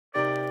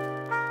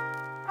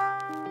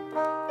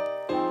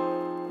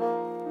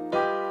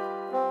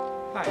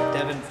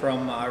Devin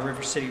from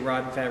River City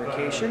Rod and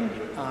Fabrication.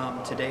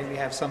 Today we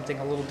have something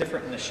a little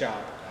different in the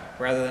shop.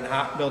 Rather than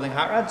building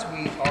hot rods,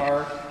 we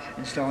are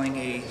installing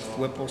a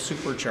Whipple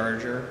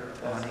Supercharger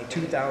on a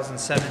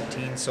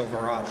 2017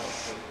 Silverado.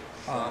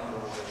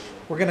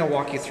 We're going to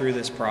walk you through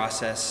this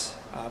process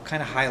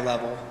kind of high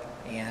level,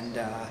 and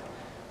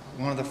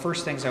one of the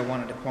first things I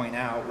wanted to point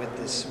out with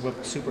this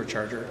Whipple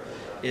Supercharger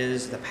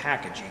is the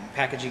packaging.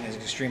 Packaging is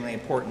extremely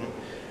important.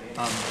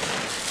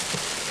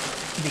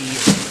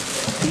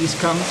 These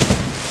come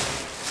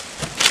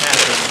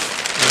packaged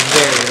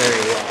very,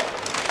 very well.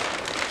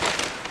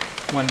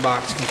 One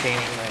box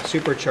containing the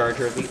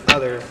supercharger, the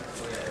other,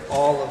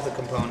 all of the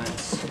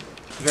components,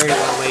 very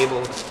well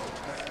labeled.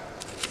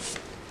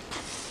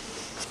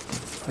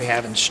 We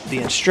have the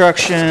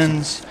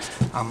instructions.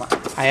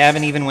 I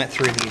haven't even went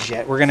through these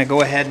yet. We're going to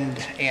go ahead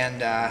and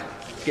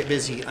get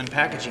busy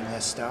unpackaging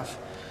this stuff,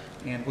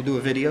 and we'll do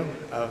a video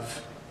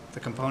of the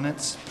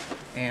components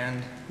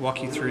and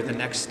walk you through the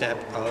next step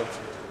of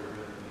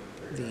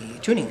the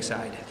tuning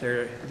side.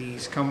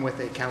 These come with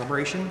a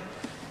calibration,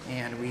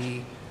 and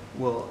we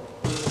will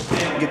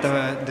get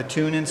the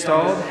tune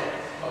installed,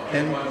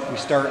 then we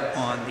start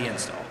on the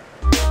install.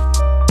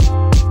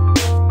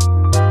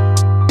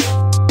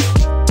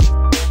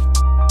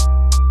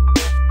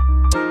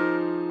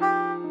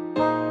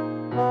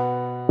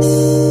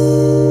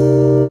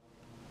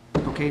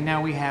 Okay,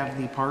 now we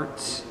have the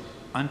parts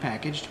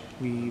unpackaged.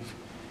 We've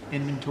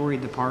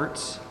inventoried the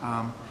parts.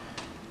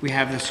 We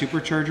have the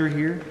supercharger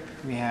here.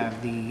 We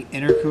have the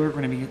intercooler. We're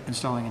going to be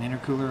installing an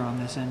intercooler on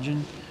this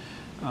engine.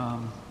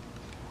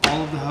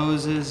 All of the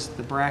hoses,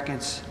 the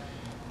brackets,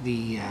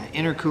 the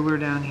intercooler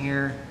down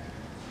here.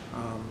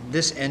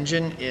 This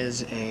engine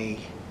is a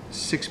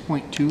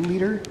 6.2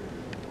 liter.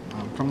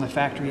 From the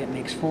factory it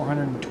makes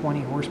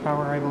 420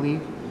 horsepower, I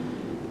believe.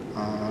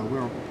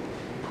 We'll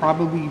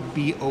probably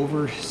be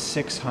over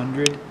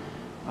 600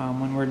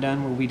 when we're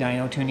done. We'll be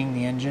dyno tuning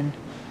the engine.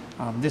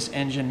 This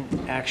engine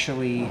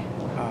actually,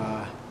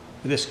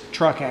 this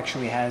truck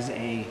actually has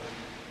a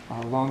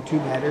long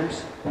tube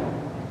headers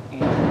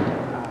and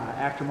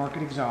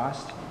aftermarket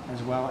exhaust,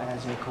 as well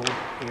as a cold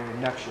air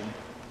induction.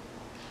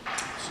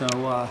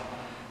 So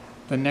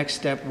the next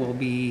step will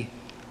be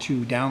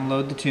to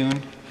download the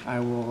tune. I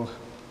will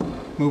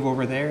move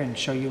over there and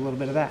show you a little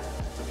bit of that.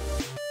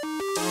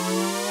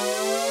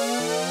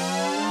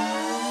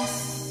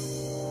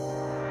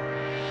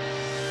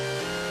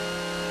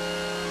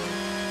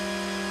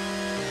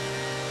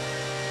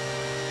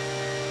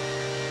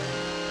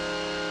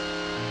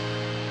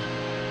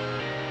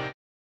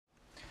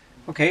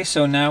 Okay,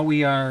 so now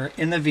we are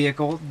in the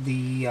vehicle.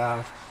 The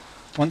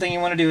one thing you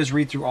want to do is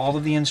read through all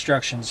of the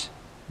instructions.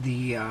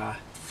 The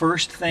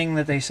first thing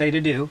that they say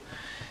to do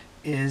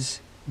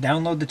is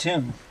download the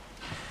tune.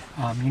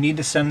 You need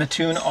to send the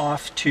tune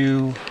off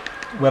to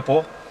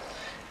Whipple,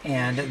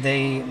 and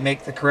they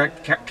make the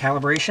correct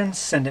calibration,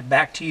 send it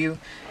back to you.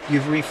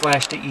 You've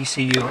reflashed to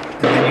ECU,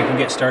 and then you can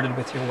get started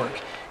with your work.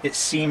 It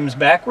seems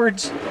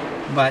backwards,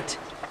 but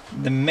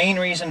the main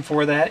reason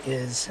for that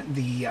is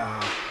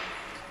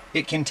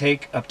it can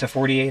take up to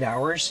 48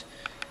 hours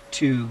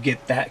to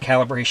get that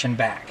calibration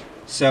back.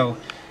 So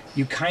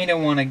you kind of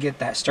want to get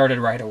that started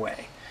right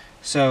away.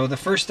 So the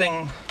first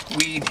thing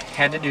we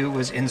had to do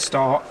was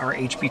install our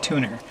HP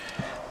tuner.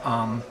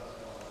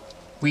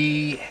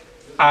 We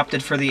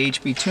opted for the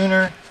HP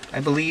tuner.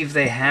 I believe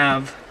they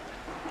have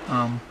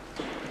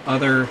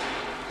other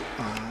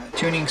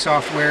tuning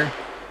software.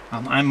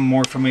 I'm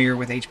more familiar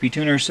with HP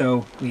tuner,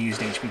 so we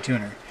used HP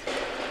tuner.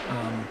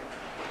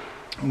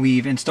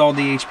 We've installed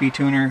the HP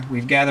tuner,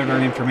 we've gathered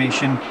our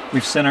information,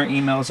 we've sent our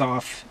emails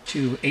off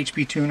to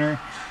HP tuner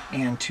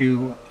and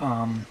to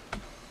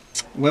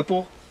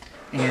Whipple,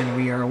 and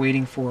we are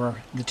waiting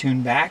for the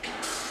tune back,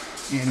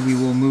 and we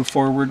will move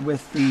forward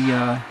with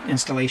the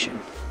installation.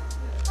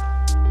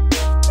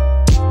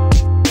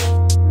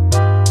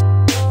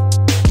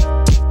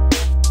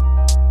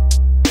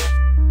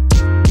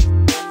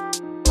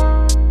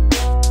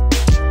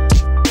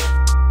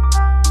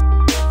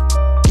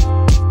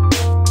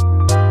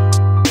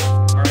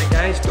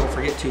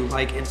 To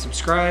like and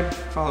subscribe,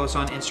 follow us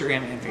on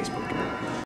Instagram and Facebook.